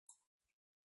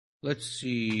Let's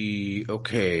see.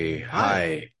 Okay. Hi,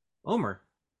 Hi. Omer.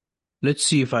 Let's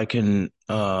see if I can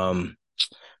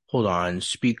hold on.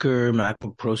 Speaker,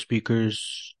 MacBook Pro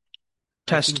speakers.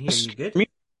 I can Test hear you test. good. Me?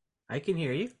 I can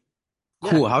hear you.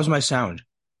 Yeah, Cool. How's my sound?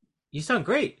 you sound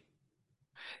great.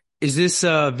 Is this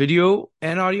video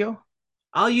and audio?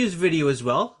 I'll use video as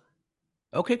well.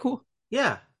 Okay, cool.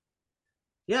 Yeah,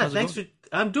 yeah. How's it Thanks going?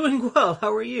 for. I'm doing well.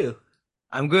 How are you?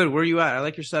 I'm good. Where are you at? I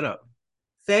like your setup.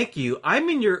 Thank you. I'm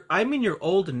in your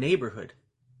old neighborhood.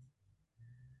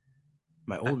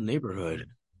 My Uh, old neighborhood.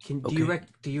 Can do you Okay.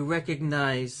 rec do you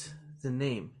recognize the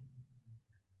name?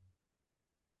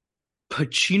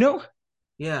 Pacino?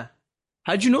 Yeah.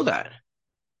 How'd you know that?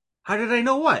 How did I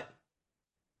know what?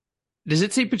 Does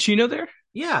it say Pacino there?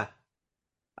 Yeah.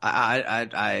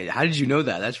 How did you know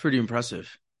that? That's pretty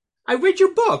impressive. I read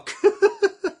your book.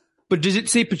 But does it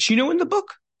say Pacino in the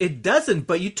book? It doesn't,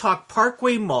 but you talk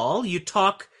Parkway Mall. You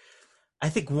talk, I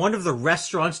think, one of the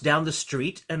restaurants down the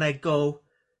street, and I go,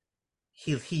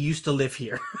 he used to live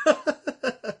here.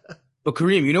 But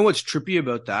Kareem, you know what's trippy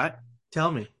about that?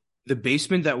 Tell me. The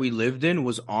basement that we lived in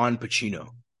was on Pacino.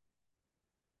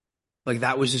 Like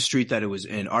that was the street that it was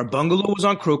in. Our bungalow was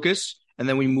on Crocus, and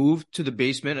then we moved to the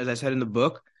basement, as I said in the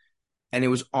book, and it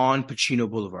was on Pacino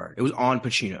Boulevard. It was on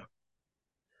Pacino.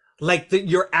 Like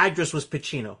your address was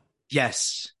Pacino.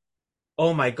 Yes.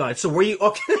 Oh my god. So were you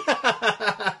okay?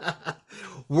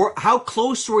 How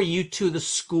close were you to the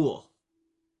school?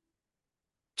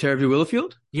 Terraview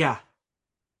Willowfield? Yeah.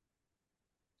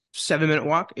 7 minute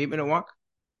walk, 8 minute walk.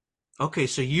 Okay,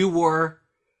 so you were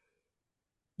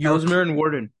Ellesmere and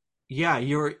Warden. yeah,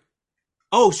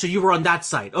 oh, so you were on that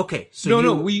side. Okay. So No,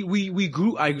 no, you we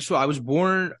grew. I was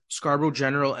born Scarborough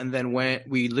General, and then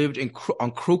we lived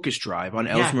on Crocus Drive on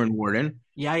yeah, Ellesmere and Warden.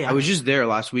 yeah, I yeah. was just there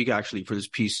last week actually for this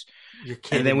piece. You're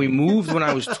And then kidding we me. moved when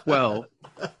I was 12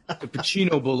 to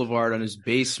Pacino Boulevard on his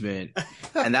basement.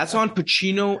 And that's on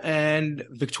Pacino and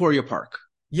Victoria Park.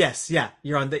 Yes, yeah.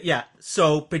 You're on the yeah.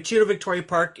 So Pacino Victoria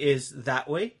Park is that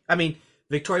way. I mean,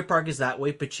 Victoria Park is that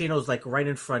way. Pacino's like right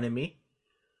in front of me.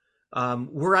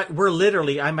 We're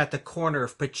literally I'm at the corner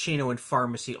of Pacino and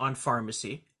Pharmacy on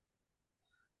Pharmacy,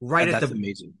 right at That's the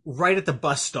amazing. right at the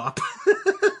bus stop.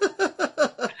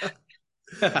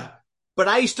 But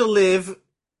I used to live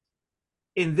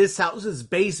in this house's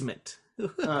basement.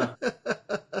 Uh,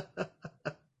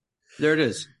 there it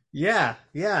is. Yeah,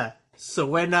 yeah.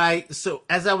 So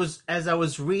as I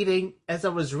was reading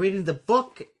the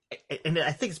book, and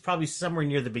I think it's probably somewhere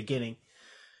near the beginning.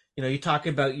 You talk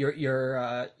about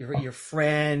your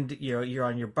friend. You're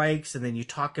on your bikes, and then you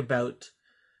talk about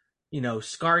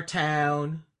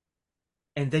Scartown,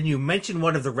 and then you mention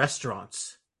one of the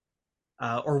restaurants,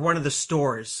 or one of the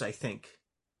stores, I think.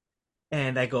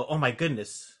 And I go, oh my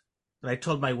goodness! And I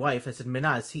told my wife, I said,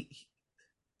 Minaz,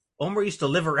 Omer used to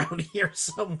live around here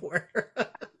somewhere.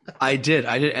 I did.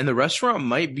 And the restaurant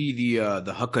might be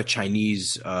the Hakka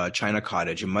Chinese China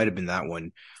Cottage. It might have been that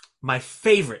one. My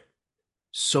favorite.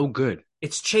 So good.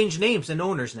 It's changed names and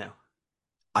owners now.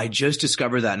 I just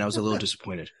discovered that and I was a little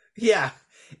disappointed. Yeah,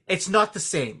 it's not the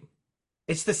same.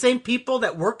 It's the same people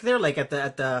that work there, like at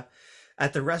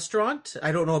the restaurant.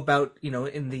 I don't know about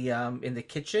in the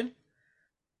kitchen,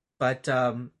 but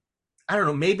I don't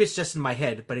know. Maybe it's just in my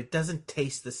head, but it doesn't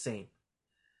taste the same.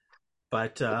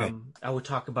 But Okay. I would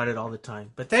talk about it all the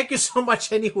time. But thank you so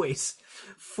much, anyways,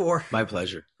 for My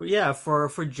pleasure. yeah for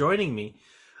joining me.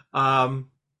 Um,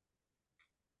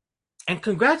 and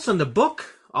congrats on the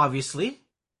book, obviously.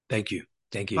 Thank you.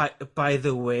 Thank you. By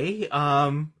the way,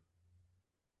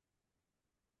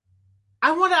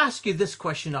 I want to ask you this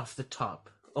question off the top,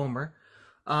 Omer.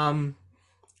 Um,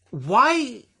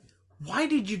 why why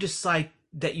did you decide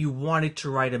that you wanted to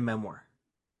write a memoir?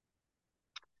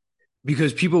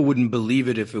 Because people wouldn't believe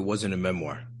it if it wasn't a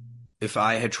memoir. If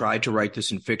I had tried to write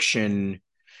this in fiction,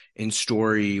 in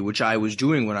story, which I was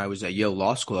doing when I was at Yale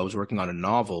Law School, I was working on a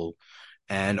novel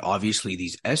and obviously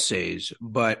these essays.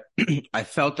 But I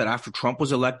felt that after Trump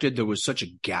was elected, there was such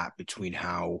a gap between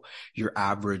how your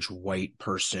average white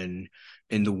person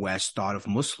in the West thought of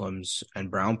Muslims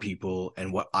and brown people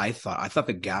and what I thought. I thought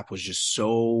the gap was just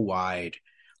so wide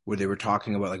where they were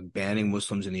talking about like banning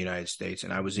Muslims in the United States.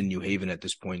 And I was in New Haven at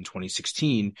this point in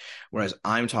 2016, whereas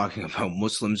I'm talking about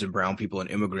Muslims and brown people and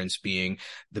immigrants being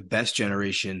the best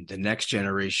generation, the next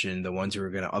generation, the ones who are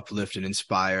going to uplift and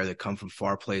inspire that come from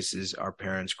far places, our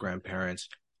parents, grandparents,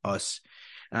 us.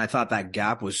 And I thought that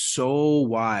gap was so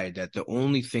wide that the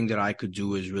only thing that I could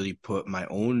do is really put my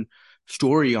own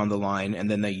story on the line and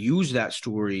then they use that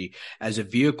story as a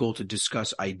vehicle to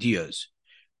discuss ideas.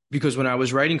 Because when I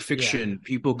was writing Yeah. fiction,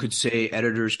 people could Mm. say,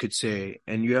 editors could say,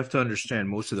 and you have to understand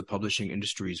most of the publishing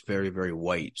industry is very, very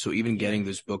white. So even Yeah. getting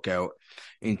this book out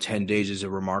in 10 days is a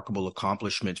remarkable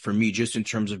accomplishment for me, just in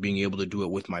terms of being able to do it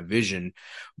with my vision.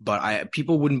 But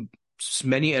people wouldn't,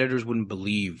 many editors wouldn't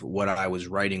believe what I was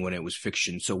writing when it was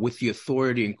fiction. So with the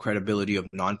authority and credibility of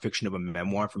nonfiction of a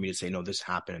memoir, for me to say, no, this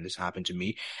happened and this happened to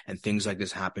me, and things like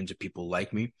this happen to people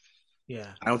like me,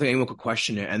 Yeah. I don't think anyone could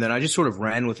question it. And then I just sort of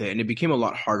ran with it, and it became a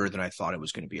lot harder than I thought it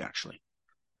was going to be, actually.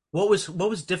 What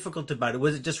was difficult about it?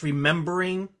 Was it just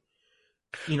remembering,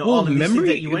 Well, all of these things that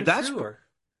memory, you went through, or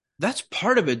that's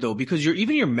part of it though, because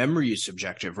even your memory is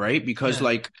subjective, right? Because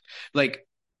yeah. like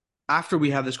after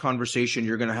we have this conversation,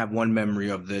 you're going to have one memory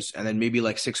of this, and then maybe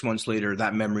like 6 months later,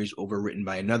 that memory is overwritten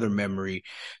by another memory,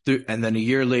 and then a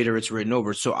year later, it's written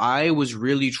over. So I was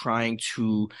really trying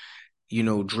to,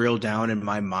 drill down in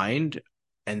my mind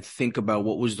and think about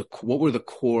what were the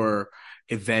core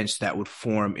events that would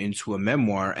form into a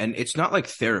memoir. And it's not like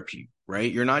therapy,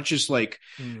 right? You're not just like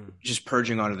Mm. just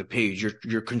purging onto the page.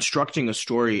 You're constructing a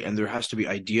story, and there has to be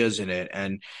ideas in it.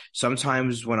 And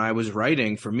sometimes when I was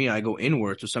writing, for me, I go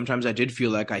inward. So sometimes I did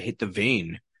feel like I hit the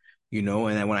vein, and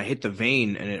then when I hit the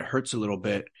vein and it hurts a little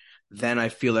bit, then I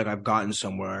feel like I've gotten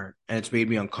somewhere and it's made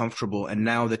me uncomfortable. And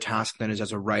now the task then is,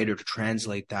 as a writer, to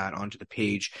translate that onto the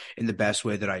page in the best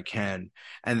way that I can.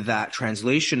 And that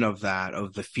translation of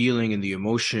the feeling and the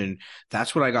emotion,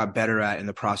 that's what I got better at in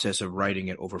the process of writing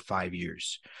it over 5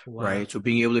 years, Wow. right? So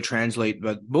being able to translate,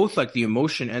 but both like the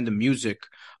emotion and the music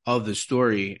of the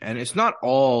story. And it's not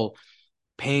all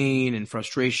pain and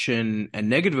frustration and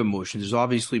negative emotions. There's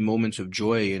obviously moments of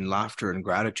joy and laughter and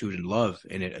gratitude and love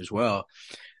in it as well.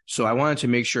 So I wanted to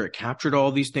make sure it captured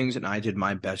all these things, and I did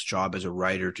my best job as a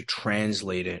writer to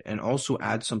translate it and also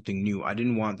add something new. I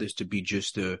didn't want this to be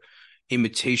just a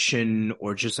imitation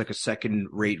or just like a second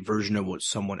rate version of what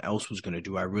someone else was going to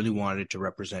do. I really wanted it to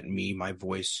represent me, my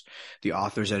voice, the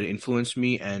authors that influenced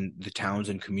me, and the towns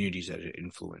and communities that it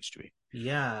influenced me.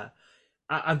 Yeah.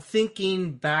 I'm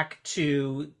thinking back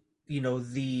to,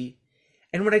 the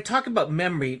and when I talk about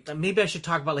memory, maybe I should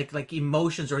talk about like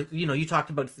emotions, or you talked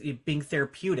about it being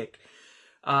therapeutic.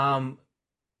 Um,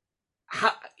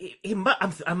 how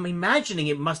I'm imagining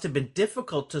it must have been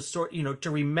difficult to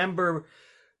to remember,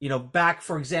 back,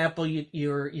 for example,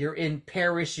 you're in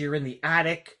Paris, you're in the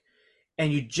attic,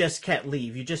 and you just can't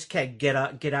leave, you just can't get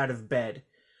out of bed.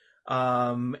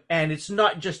 And it's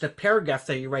not just a paragraph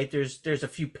that you write. There's a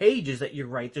few pages that you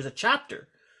write. There's a chapter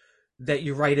that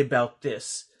you write about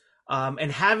this,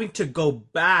 and having to go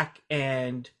back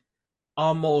and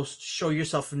almost show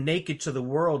yourself naked to the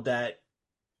world that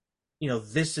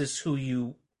this is who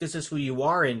you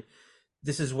are, and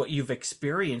this is what you've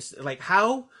experienced. Like,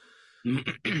 how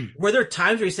were there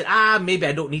times where you said, maybe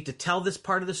I don't need to tell this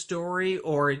part of the story,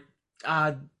 or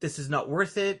this is not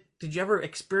worth it? Did you ever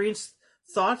experience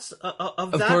thoughts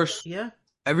of Of that? course, Yeah.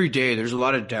 every day there's a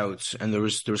lot of doubts, and there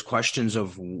was questions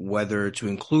of whether to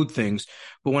include things.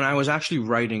 But when I was actually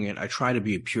writing it, I try to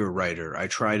be a pure writer. I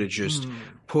try to just Hmm.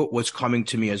 put what's coming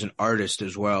to me as an artist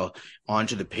as well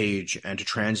onto the page and to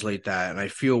translate that. And I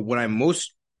feel what I'm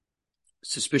most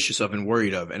suspicious of and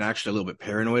worried of, and actually a little bit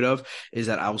paranoid of, is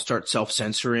that I'll start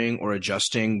self-censoring or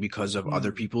adjusting because of other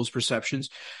Hmm. people's perceptions.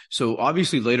 So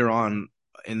obviously later on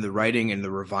in the writing and the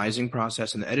revising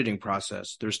process and the editing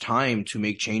process, there's time to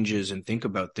make changes and think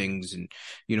about things and,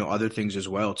 other things as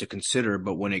well to consider.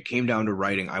 But when it came down to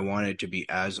writing, I wanted it to be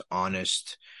as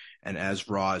honest and as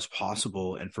raw as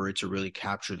possible, and for it to really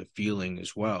capture the feeling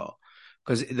as well.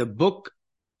 Because the book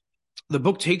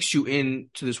takes you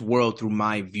into this world through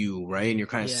my view, right? And you're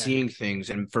kind of Yeah. seeing things.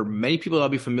 And for many people, that'll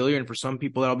be familiar. And for some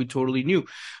people, that'll be totally new.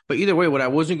 But either way, what I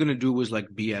wasn't going to do was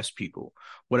like BS people.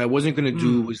 What I wasn't going to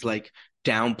do Hmm. was like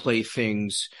downplay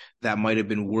things that might have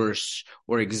been worse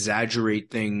or exaggerate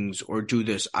things or do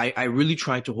this. I really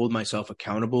tried to hold myself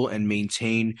accountable and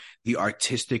maintain the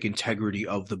artistic integrity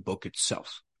of the book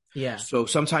itself. Yeah. So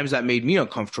sometimes that made me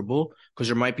uncomfortable because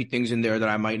there might be things in there that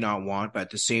I might not want, but at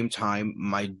the same time,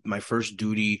 my first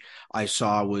duty I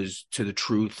saw was to the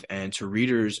truth and to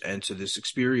readers and to this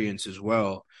experience as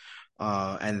well.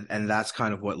 And that's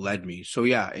kind of what led me. So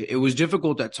yeah, it was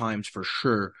difficult at times for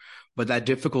sure, but that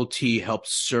difficulty helped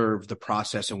serve the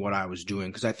process and what I was doing,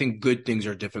 because I think good things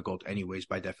are difficult anyways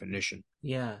by definition.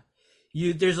 Yeah.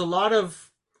 There's a lot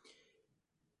of,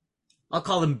 I'll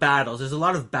call them battles. There's a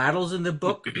lot of battles in the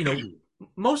book,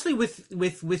 mostly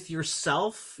with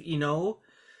yourself, and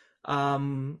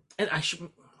I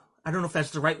don't know if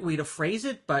that's the right way to phrase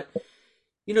it, but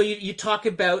you talk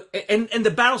about, and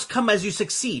the battles come as you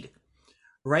succeed,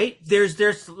 right?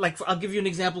 There's like, I'll give you an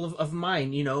example of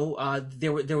mine.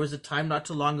 There was a time not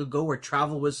too long ago where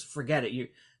travel was, forget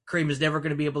it. Kareem is never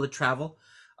going to be able to travel,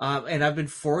 and I've been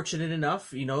fortunate enough,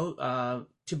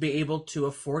 to be able to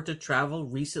afford to travel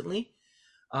recently.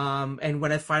 And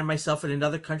when I find myself in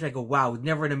another country, I go, wow,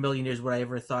 never in a million years would I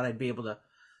ever thought I'd be able to,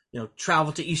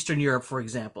 travel to Eastern Europe, for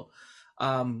example.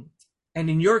 Um, and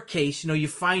in your case, you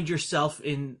find yourself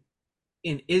in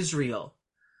Israel,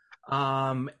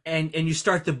 and you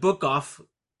start the book off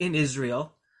in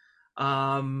Israel,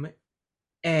 um,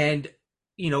 and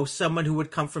someone who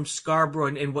would come from Scarborough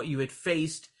and what you had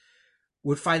faced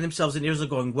would find themselves in Israel,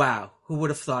 going, "Wow, who would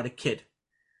have thought a kid,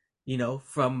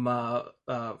 from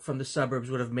the suburbs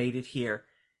would have made it here?"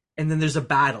 And then there's a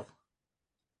battle,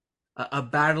 a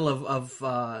battle of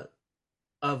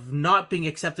not being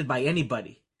accepted by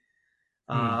anybody.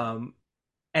 Hmm.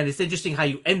 And it's interesting how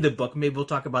you end the book. Maybe we'll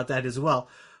talk about that as well.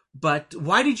 But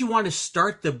why did you want to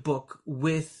start the book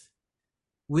with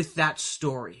that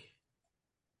story?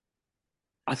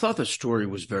 I thought the story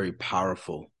was very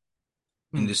powerful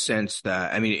in Hmm. the sense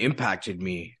that, I mean, it impacted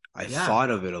me. I Yeah. thought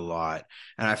of it a lot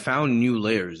and I found new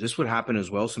layers. This would happen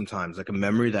as well sometimes, like a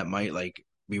memory that might like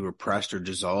be repressed or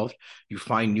dissolved. You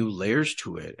find new layers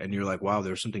to it and you're like, wow,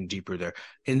 there's something deeper there.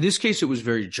 In this case, it was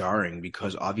very jarring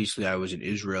because obviously I was in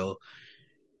Israel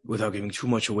without giving too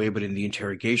much away, but in the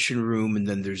interrogation room. And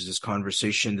then there's this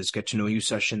conversation, this get to know you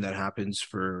session that happens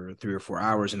for 3 or 4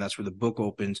 hours. And that's where the book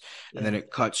opens. And then Yeah.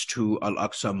 it cuts to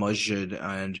Al-Aqsa Masjid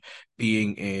and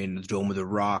being in the Dome of the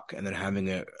Rock and then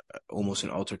having almost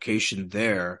an altercation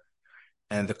there.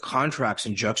 And the contracts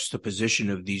and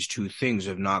juxtaposition of these two things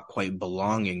of not quite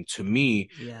belonging to me,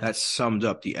 Yeah. that summed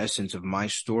up the essence of my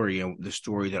story and the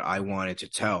story that I wanted to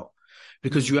tell.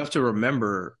 Because Hmm. you have to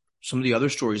remember some of the other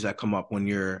stories that come up when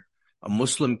you're a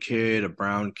Muslim kid, a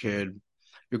brown kid.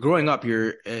 You're growing up,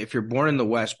 if you're born in the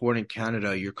West, born in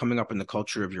Canada, you're coming up in the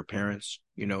culture of your parents.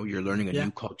 You're learning a Yeah.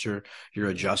 new culture, you're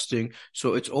adjusting.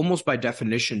 So it's almost by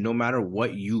definition, no matter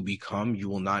what you become, you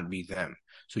will not be them.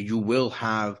 So you will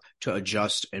have to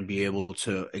adjust and be able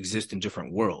to exist in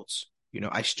different worlds.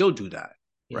 I still do that,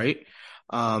 Yeah. right?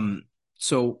 Um,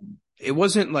 so it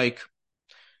wasn't like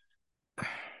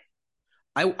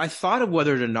I thought of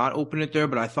whether to not open it there,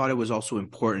 but I thought it was also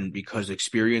important because the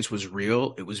experience was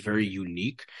real. It was very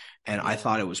unique, and I Yeah.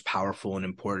 thought it was powerful and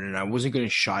important. And I wasn't going to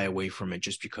shy away from it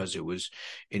just because it was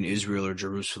in Israel or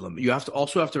Jerusalem. You have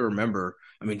to remember,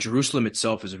 I mean, Jerusalem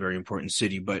itself is a very important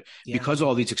city, but Yeah. because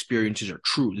all these experiences are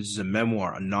true, this is a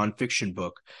memoir, a nonfiction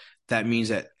book. That means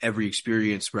that every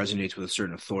experience resonates with a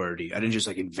certain authority. I didn't just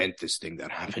like invent this thing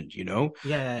that happened, you know?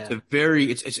 Yeah. It's Yeah. a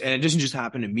very, it's, and it doesn't just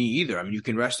happen to me either. I mean, you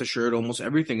can rest assured almost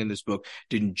everything in this book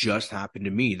didn't just happen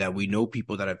to me, that we know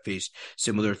people that have faced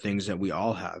similar things that we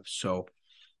all have. So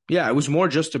yeah, it was more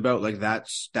just about like that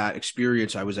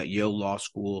experience. I was at Yale Law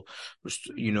School, was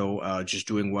just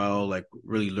doing well, like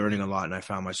really learning a lot, and I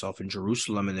found myself in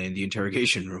Jerusalem and in the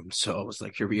interrogation room. So I was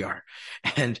like, here we are,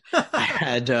 and I Yeah.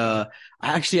 had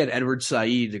I actually had Edward Said,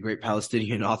 the great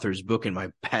Palestinian author's book, in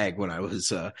my bag when I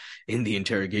was in the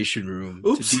interrogation room to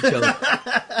Oops. detail.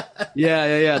 Yeah,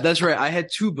 yeah, yeah. That's right. I had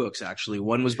two books actually.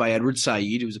 One was by Edward Said,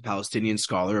 who was a Palestinian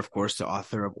scholar, of course, the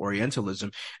author of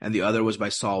Orientalism, and the other was by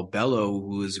Saul Bellow,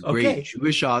 who is a great Okay.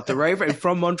 Jewish author, right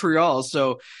from Montreal.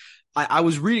 So I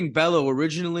was reading Bellow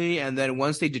originally, and then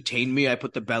once they detained me, I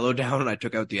put the Bellow down and I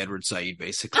took out the Edward Said,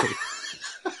 basically.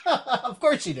 Of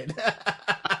course you did.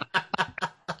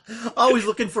 Always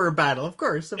looking for a battle. Of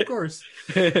course. Of course.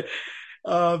 Can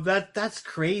That's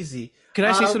crazy.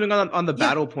 I say Uh, something on the yeah.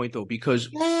 battle point though? Because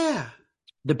Yeah.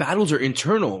 the battles are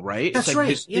internal, right? It's That's like right.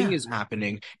 this thing Yeah. is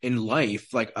happening in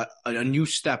life, like a new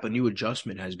step, a new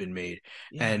adjustment has been made,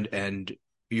 Yeah. and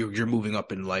you're moving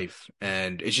up in life,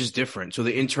 and it's just different. So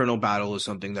the internal battle is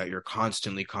something that you're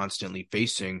constantly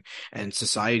facing, and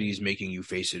society is making you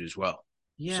face it as well.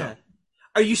 So Yeah.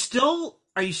 Are you still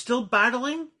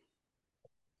battling?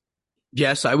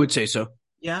 yes, I would say so.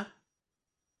 Yeah.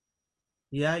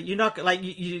 Yeah. You're not like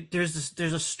there's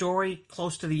a story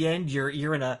close to the end.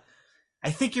 You're in a I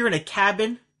think you're in a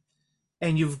cabin,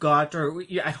 and you've got, or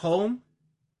you're at home,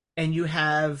 and you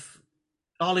have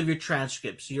all of your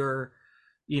transcripts, your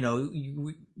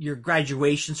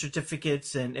graduation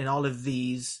certificates, and all of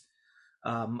these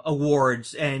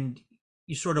awards, and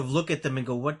you sort of look at them and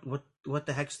go, what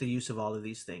the heck's the use of all of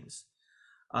these things?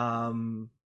 Um,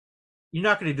 you're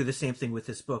not going to do the same thing with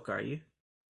this book, are you?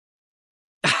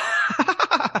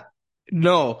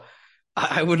 No,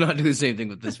 I would not do the same thing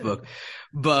with this book.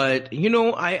 But,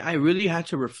 I really had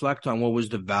to reflect on what was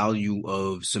the value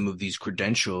of some of these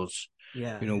credentials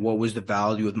Yeah. You know, what was the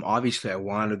value of them? Obviously, I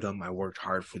wanted them. I worked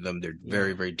hard for them. They're Yeah.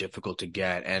 very, very difficult to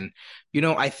get. And, you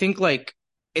know, I think like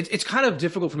it's kind of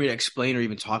difficult for me to explain or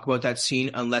even talk about that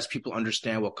scene unless people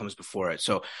understand what comes before it.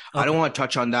 So I don't Okay. want to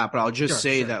touch on that, but I'll just Sure.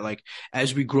 say Sure. that like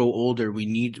as we grow older,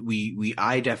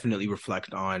 I definitely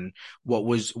reflect on what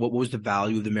was the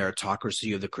value of the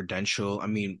meritocracy of the credential. I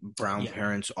mean, brown Yeah.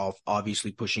 parents all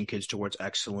obviously pushing kids towards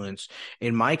excellence.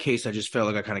 In my case, I just felt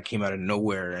like I kind of came out of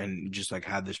nowhere and just like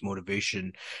had this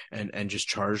motivation and just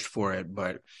charged for it.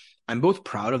 But I'm both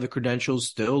proud of the credentials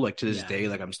still, like to this Yeah. day,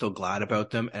 like I'm still glad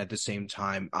about them. And at the same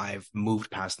time, I've moved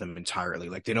past them entirely.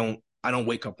 Like I don't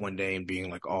wake up one day and being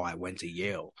like, oh, I went to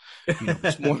Yale. You know,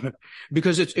 it's more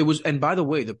because it was, and by the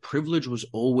way, the privilege was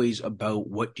always about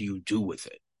what do you do with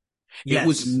it? It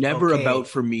was Yes. never about Okay.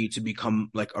 for me to become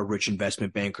like a rich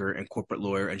investment banker and corporate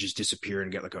lawyer and just disappear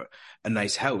and get like a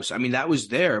nice house. I mean, that was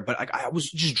there, but I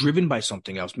was just driven by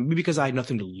something else, maybe because I had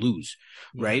nothing to lose,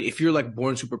 Yeah. right? If you're like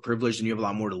born super privileged and you have a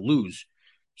lot more to lose.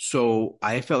 So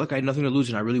I felt like I had nothing to lose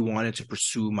and I really wanted to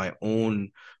pursue my own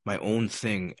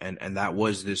thing. And that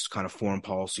was this kind of foreign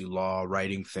policy law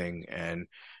writing thing. And,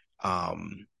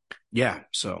 yeah,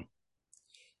 so.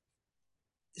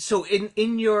 So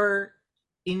in your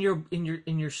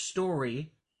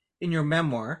story, in your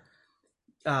memoir,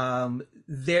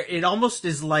 there it almost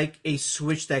is like a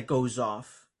switch that goes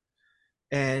off.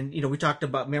 And we talked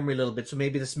about memory a little bit, so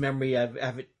maybe this memory I've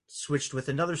it switched with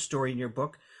another story in your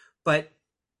book. But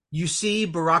you see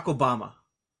Barack Obama,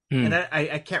 and Hmm.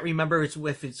 I can't remember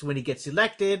if it's when he gets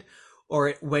elected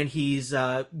or when he's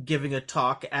giving a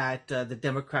talk at the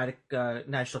Democratic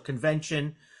National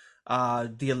Convention,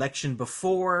 the election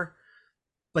before.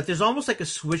 But there's almost like a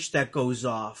switch that goes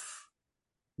off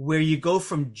where you go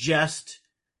from just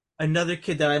another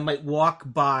kid that I might walk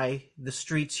by the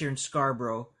streets here in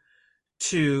Scarborough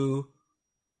to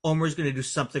Omer's going to do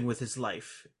something with his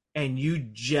life. And you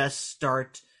just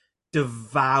start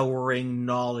devouring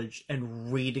knowledge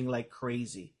and reading like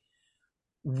crazy.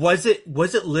 Was it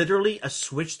literally a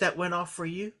switch that went off for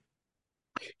you?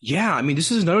 Yeah, I mean,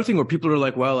 this is another thing where people are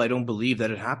like, well, I don't believe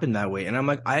that it happened that way. And I'm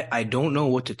like, I don't know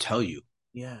what to tell you.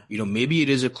 Yeah. You know, maybe it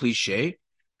is a cliche,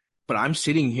 but I'm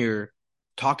sitting here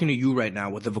talking to you right now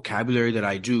with the vocabulary that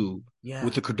I do, Yeah.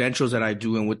 with the credentials that I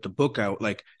do, and with the book out,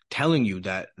 like telling you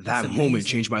that That's that moment amazing.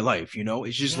 changed my life. You know,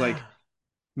 it's just like Yeah.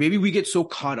 maybe we get so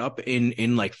caught up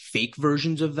in like fake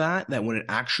versions of that that when it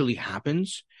actually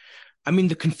happens, I mean,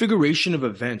 the configuration of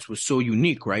events was so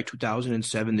unique, right?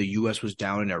 2007, the US was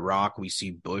down in Iraq. We see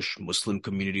Bush, Muslim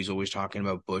communities always talking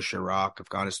about Bush, Iraq,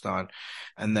 Afghanistan.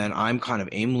 And then I'm kind of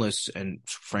aimless and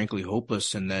frankly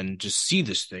hopeless. And then just see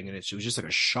this thing. And it was just like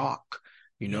a shock,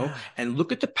 you know? Yeah. And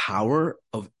look at the power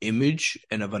of image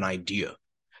and of an idea.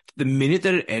 The minute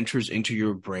that it enters into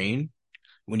your brain,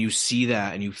 when you see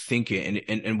that and you think it,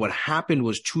 and what happened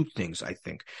was two things, I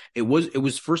think. It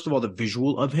was first of all, the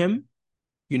visual of him.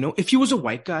 You know, if he was a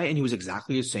white guy and he was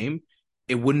exactly the same,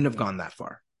 it wouldn't have gone that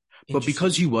far. But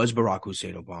because Interesting. he was Barack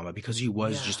Hussein Obama, because he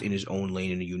was just Yeah. in his own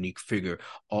lane and a unique figure,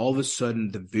 all of a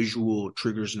sudden the visual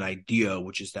triggers an idea,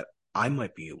 which is that I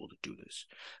might be able to do this.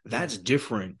 Yeah. That's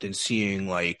different than seeing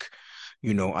like,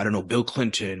 you know, I don't know, Bill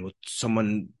Clinton with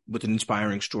someone with an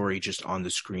inspiring story just on the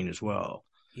screen as well.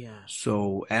 Yeah.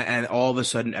 So, and all of a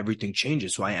sudden everything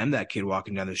changes. So I am that kid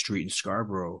walking down the street in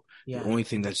Scarborough. The Yeah. only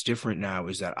thing that's different now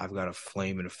is that I've got a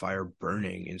flame and a fire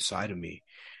burning inside of me.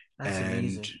 That's And,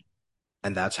 amazing.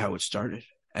 and that's how it started.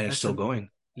 And it's That's still going.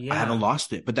 I haven't yeah.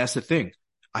 lost it, but that's the thing.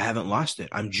 I haven't lost it.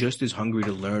 I'm just as hungry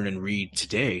to learn and read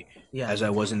today Yeah. as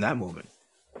I was in that moment.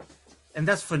 And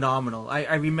that's phenomenal.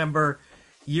 I remember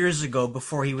years ago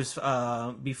before he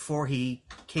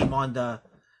came on the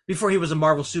before he was a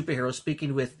Marvel superhero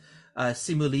speaking with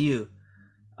Simu Liu.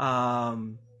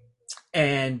 Um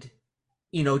and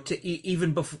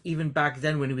even back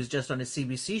then when he was just on a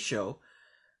CBC show,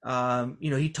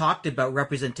 he talked about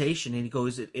representation and he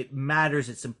goes, it matters,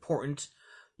 it's important.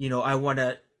 I want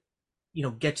to,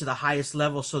 get to the highest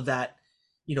level so that,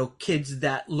 kids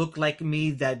that look like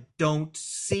me that don't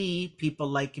see people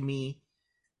like me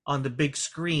on the big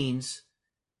screens,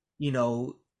 you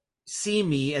know, see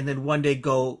me and then one day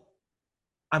go,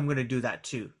 I'm going to do that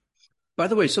too. By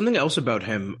the way, something else about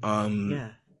him,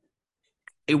 Yeah.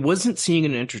 it wasn't seeing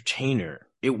an entertainer.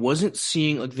 It wasn't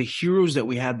seeing like the heroes that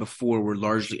we had before were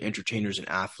largely entertainers and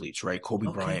athletes, right? Kobe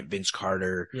Okay. Bryant, Vince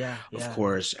Carter, Yeah. of Yeah.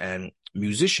 course, and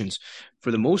musicians. For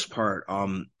the most part,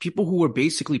 people who were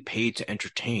basically paid to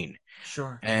entertain.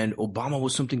 Sure. And Obama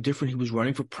was something different. He was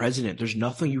running for president. There's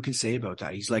nothing you can say about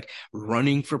that. He's like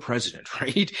running for president,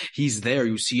 right? He's there.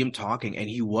 You see him talking, and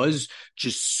he was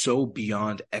just so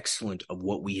beyond excellent of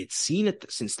what we had seen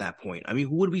since that point. I mean,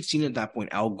 who would we seen at that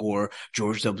point? Al Gore,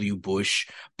 George W. Bush,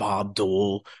 Bob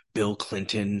Dole, Bill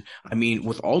Clinton. I mean,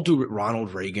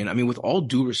 Ronald Reagan. I mean, with all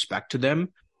due respect to them,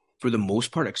 for the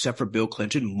most part, except for Bill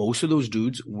Clinton, most of those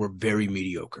dudes were very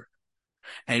mediocre.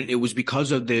 And it was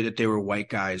because of that they were white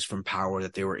guys from power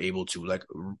that they were able to, like,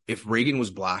 if Reagan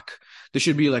was black, this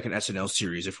should be like an SNL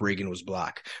series if Reagan was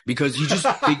black, because they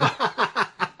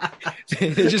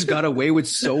just got away with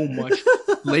so much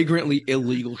flagrantly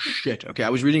illegal shit. Okay, I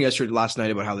was reading last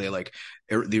night about how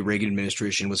the Reagan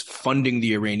administration was funding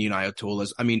the Iranian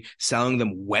Ayatollahs. I mean, selling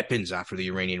them weapons after the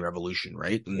Iranian Revolution,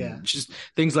 right? And Yeah. just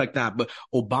things like that. But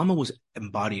Obama was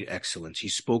embodied excellence. He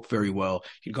spoke very well.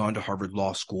 He'd gone to Harvard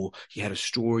Law School. He had a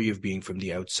story of being from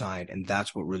the outside, and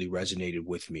that's what really resonated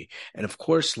with me. And of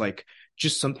course, like,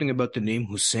 just something about the name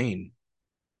Hussein.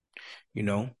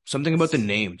 Something about the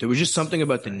name. There was just something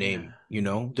about the name,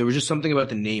 There was just something about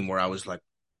the name where I was like,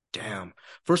 damn.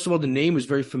 First of all, the name is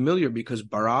very familiar because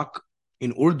Barak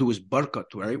in Urdu is Barkat,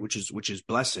 right? Which is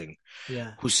blessing.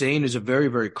 Yeah. Hussein is a very,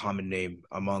 very common name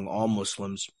among all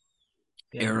Muslims,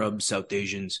 Yeah. Arabs, South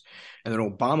Asians. And then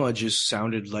Obama just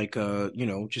sounded like a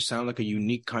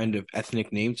unique kind of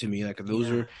ethnic name to me. Like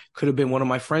could have been one of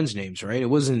my friends' names, right? It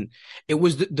was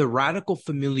the radical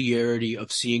familiarity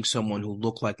of seeing someone who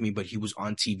looked like me, but he was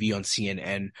on TV on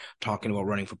CNN talking about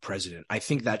running for president. I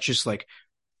think that just like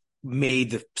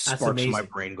made the sparks in my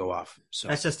brain go off. So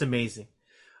that's just amazing.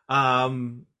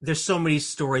 There's so many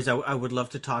stories I would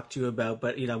love to talk to you about,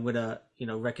 but I'm gonna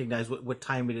recognize what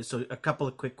time it is. So a couple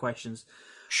of quick questions.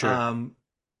 Sure.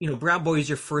 Brown Boy is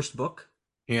your first book.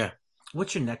 Yeah.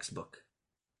 What's your next book?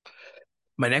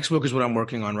 My next book is what I'm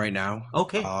working on right now.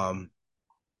 Okay.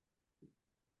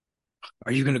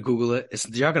 Are you gonna Google it?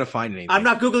 You're not gonna find anything. I'm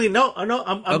not Googling. No, no.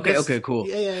 I'm okay. just, Okay. Cool.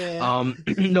 Yeah.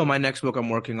 No, my next book I'm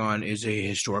working on is a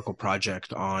historical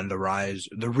project on the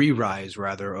re-rise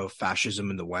rather of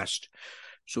fascism in the West.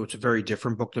 So it's a very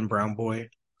different book than Brown Boy.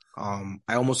 I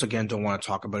almost again don't want to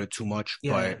talk about it too much,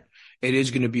 but it is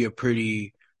going to be a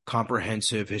pretty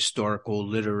comprehensive historical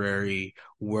literary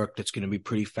work that's going to be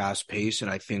pretty fast paced, and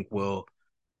I think will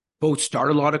both start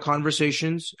a lot of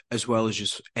conversations as well as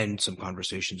just end some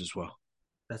conversations as well.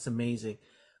 That's amazing.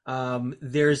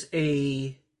 There's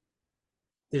a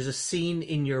scene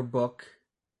in your book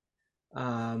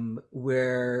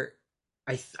where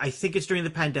I think it's during the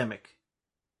pandemic,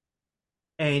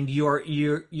 and you're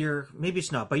maybe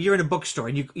it's not, but you're in a bookstore,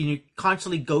 and you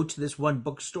constantly go to this one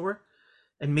bookstore,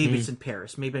 and maybe it's in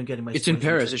Paris. Maybe I'm getting my. It's in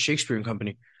Paris, a Shakespeare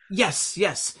Company.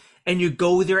 Yes. And you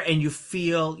go there and you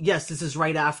feel, yes, this is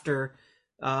right after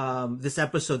this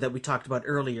episode that we talked about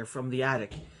earlier from the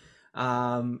attic.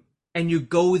 And you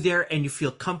go there and you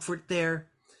feel comfort there.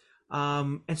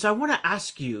 And so I want to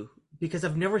ask you, because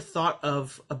I've never thought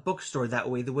of a bookstore that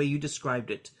way, the way you described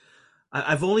it.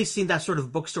 I've only seen that sort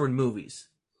of bookstore in movies.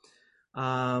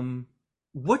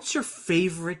 What's your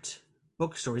favorite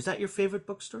bookstore? Is that your favorite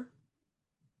bookstore?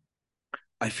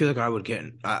 I feel like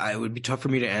it would be tough for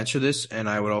me to answer this, and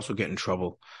I would also get in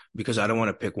trouble because I don't want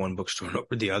to pick one bookstore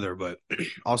over the other, but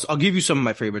I'll give you some of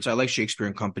my favorites. I like Shakespeare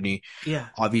and Company. Yeah.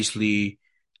 Obviously,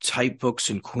 Type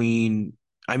Books and Queen.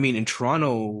 I mean, in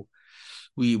Toronto,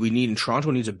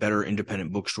 Toronto needs a better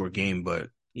independent bookstore game, but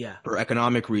for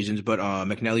economic reasons, but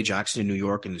McNally Jackson in New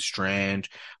York and the Strand,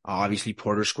 obviously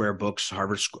Porter Square Books,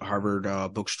 Harvard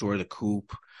Bookstore, the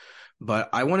Coop. But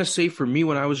I want to say for me,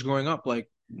 when I was growing up, like,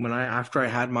 after I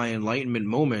had my enlightenment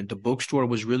moment, the bookstore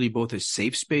was really both a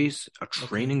safe space, a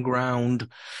training ground,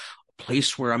 a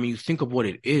place where, I mean, you think of what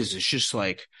it is. It's just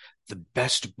like the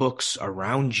best books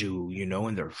around you,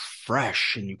 and they're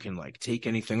fresh and you can like take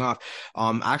anything off.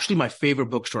 Actually, my favorite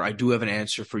bookstore, I do have an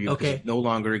answer for you because it no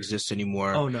longer exists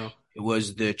anymore. Oh, no. It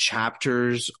was the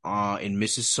Chapters in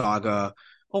Mississauga,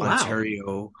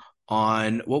 Ontario.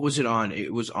 On, what was it on?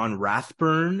 It was on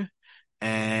Rathburn.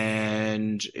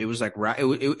 And it was like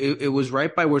it was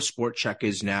right by where Sport Check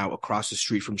is now, across the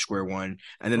street from Square One,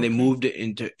 and then they moved it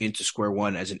into Square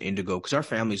One as an Indigo because our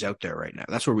family's out there right now.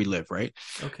 That's where we live, right?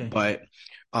 Okay. But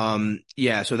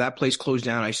so that place closed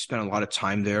down. I used to spend a lot of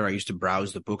time there. I used to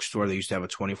browse the bookstore. They used to have a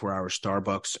 24-hour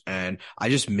Starbucks, and I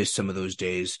just missed some of those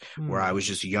days where I was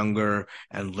just younger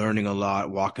and learning a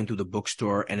lot, walking through the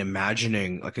bookstore and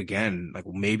imagining, like, again, like,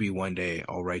 maybe one day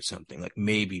I'll write something, like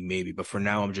maybe. But for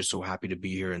now, I'm just so happy to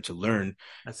be here and to learn.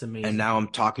 That's amazing. And now I'm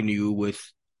talking to you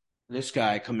with this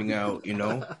guy coming out,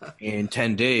 in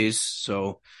 10 days.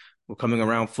 So we're coming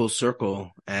around full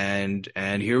circle, and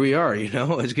here we are, It's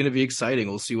going to be exciting.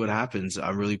 We'll see what happens.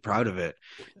 I'm really proud of it.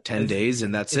 10 It's, days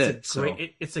and that's it's a it. great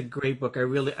So, it's a great book. I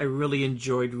really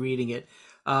enjoyed reading it.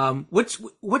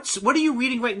 What are you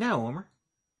reading right now, Omar?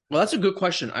 well, that's a good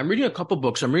question. I'm reading a couple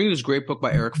books. I'm reading this great book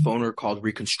by Eric Foner called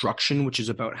Reconstruction, which is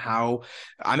about how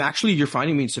you're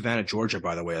finding me in Savannah, Georgia,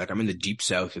 by the way. Like I'm in the deep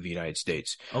south of the United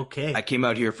States. I Okay. came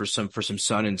out here for some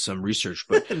sun and some research,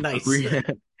 but Nice.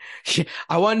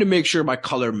 I wanted to make sure my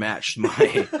color matched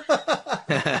my.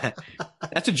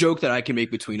 That's a joke that I can make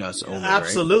between us, Omer, right?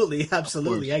 Absolutely, Of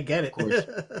absolutely. course, I get of course.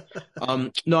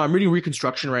 it. No, I'm reading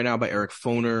Reconstruction right now by Eric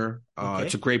Foner.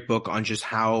 It's a Okay. great book on just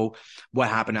what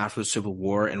happened after the Civil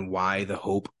War and why the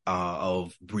hope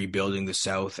of rebuilding the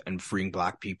South and freeing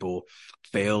Black people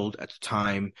failed at the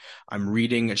time. I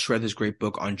just read this great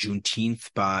book on Juneteenth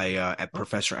by Oh,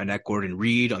 Professor Annette Gordon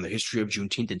Reed on the history of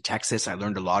Juneteenth in Texas. I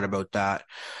learned a lot about that.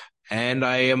 And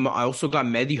I also got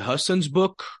Mehdi Hassan's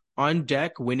book on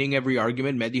deck, Winning Every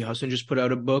Argument. Mehdi Hassan just put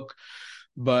out a book.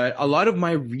 But a lot of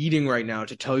my reading right now,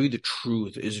 to tell you the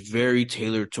truth, is very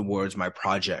tailored towards my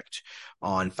project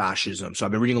on fascism. So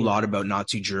I've been reading a yeah. lot about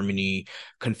Nazi Germany,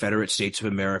 Confederate States of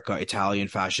America, Italian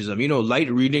fascism,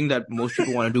 light reading that most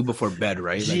people want to do before bed,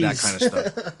 right? Like that Jeez. kind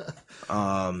of stuff.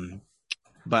 Um,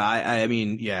 but I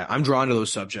mean, yeah, I'm drawn to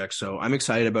those subjects, so I'm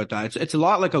excited about that. It's a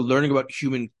lot like a learning about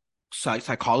human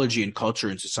psychology and culture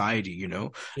and society,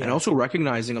 and Yeah. also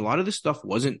recognizing a lot of this stuff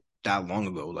wasn't that long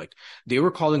ago. Like they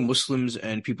were calling Muslims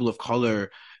and people of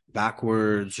color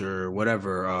backwards or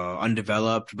whatever,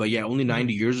 undeveloped. But yeah, only Hmm.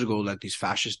 90 years ago, like these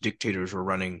fascist dictators were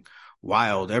running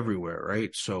wild everywhere, right?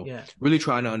 So Yeah. really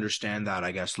trying to understand that,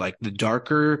 I guess, like the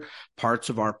darker parts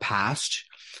of our past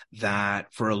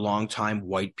that for a long time,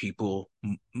 white people,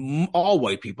 all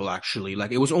white people actually,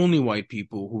 like it was only white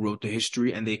people who wrote the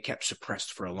history and they kept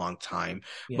suppressed for a long time.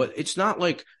 Yeah. But it's not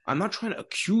like I'm not trying to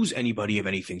accuse anybody of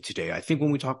anything today. I think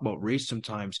when we talk about race,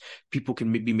 sometimes people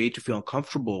can be made to feel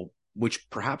uncomfortable, which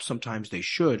perhaps sometimes they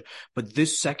should. But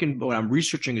this second, what I'm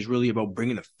researching is really about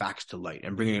bringing the facts to light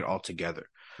and bringing it all together.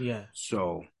 Yeah.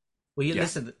 So, Well, you yeah.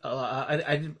 listen. I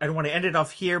don't want to end it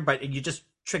off here, but you just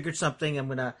triggered something. I'm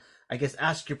gonna, I guess,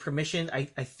 ask your permission. I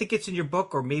think it's in your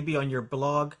book or maybe on your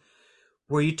blog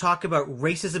where you talk about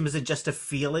racism isn't just a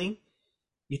feeling.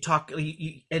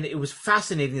 And it was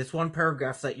fascinating. This one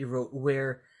paragraph that you wrote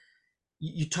where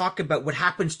you talk about what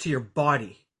happens to your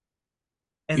body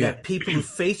and Yeah. that people who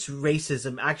face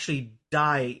racism actually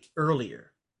die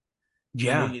earlier. You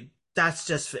know, Yeah. that's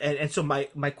just and so my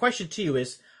question to you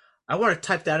is, I want to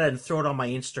type that out and throw it on my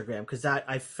Instagram because that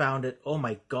I found it. Oh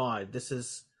my God, this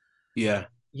is Yeah.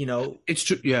 you know It's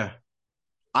true. Yeah.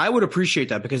 I would appreciate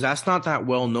that because that's not that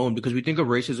well known because we think of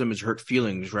racism as hurt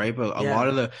feelings, right? But a lot yeah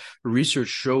of the research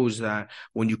shows that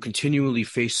when you continually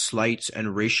face slights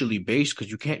and racially based, because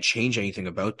you can't change anything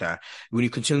about that, when you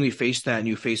continually face that and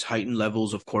you face heightened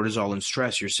levels of cortisol and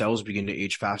stress, your cells begin to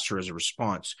age faster as a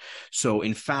response. So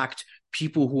in fact,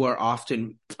 people who are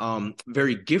often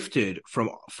very gifted from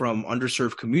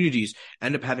underserved communities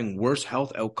end up having worse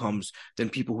health outcomes than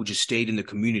people who just stayed in the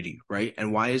community, right?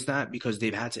 And why is that? Because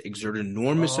they've had to exert an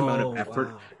enormous amount of oh effort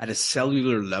wow at a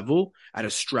cellular level, at a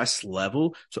stress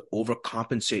level to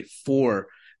overcompensate for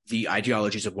the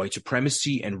ideologies of white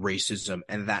supremacy and racism.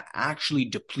 And that actually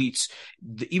depletes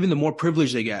even the more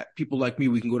privilege they get. People like me,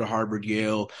 we can go to Harvard,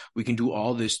 Yale, we can do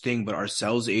all this thing, but our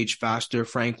cells age faster,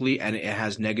 frankly, and it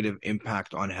has negative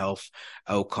impact on health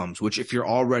outcomes, which if you're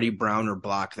already brown or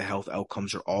black, the health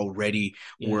outcomes are already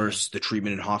yeah worse. The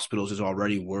treatment in hospitals is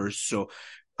already worse. So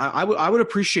I would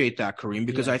appreciate that, Kareem,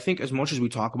 because yeah I think as much as we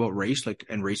talk about race like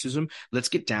and racism, let's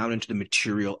get down into the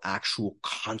material, actual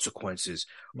consequences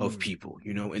of mm, people,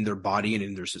 in their body and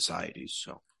in their societies.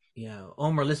 So yeah.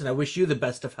 Omar, listen, I wish you the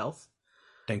best of health.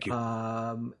 thank you.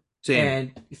 Um, Same.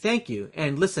 and thank you.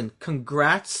 And listen,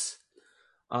 congrats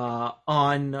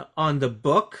on the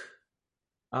book.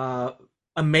 Uh,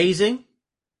 Amazing.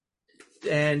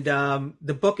 And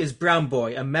the book is Brown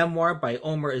Boy, a memoir by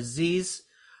Omer Aziz,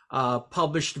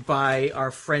 published by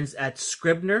our friends at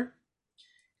Scribner,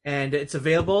 and it's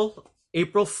available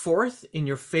April 4th in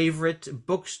your favorite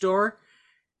bookstore.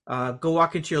 Go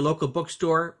walk into your local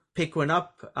bookstore, pick one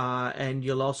up, and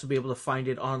you'll also be able to find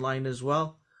it online as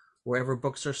well, wherever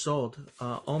books are sold.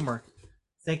 Omer,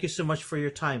 thank you so much for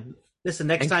your time. Listen,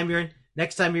 Thank you.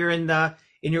 next time you're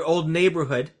in your old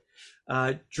neighborhood,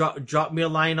 drop me a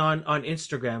line on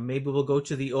Instagram. Maybe we'll go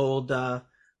to the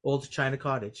old China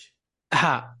Cottage.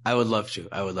 I would love to.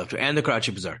 I would love to. And the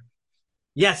Karachi Bazaar.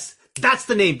 Yes, that's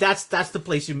the name. That's the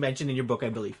place you mentioned in your book, I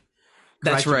believe.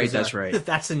 That's Karachi right. That's Bazaar. right.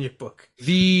 That's in your book.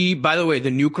 By the way,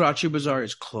 the new Karachi Bazaar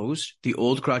is closed. The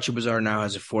old Karachi Bazaar now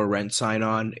has a for rent sign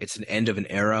on. It's an end of an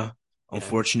era, Yeah.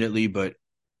 unfortunately, but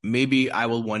maybe I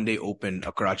will one day open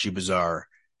a Karachi Bazaar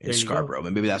in There you go. Scarborough,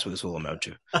 and maybe that's what this will amount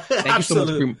to. Thank you so much.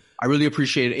 Absolute. I really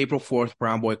appreciate it. April 4th,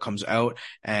 Brown Boy comes out,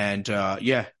 and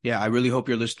yeah, I really hope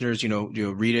your listeners,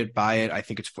 read it, buy it. I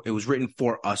think it was written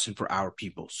for us and for our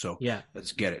people. So Yeah.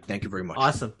 let's get it. Thank you very much.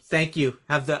 Awesome. Thank you.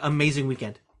 Have the amazing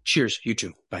weekend. Cheers. You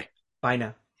too. Bye. Bye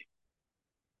now.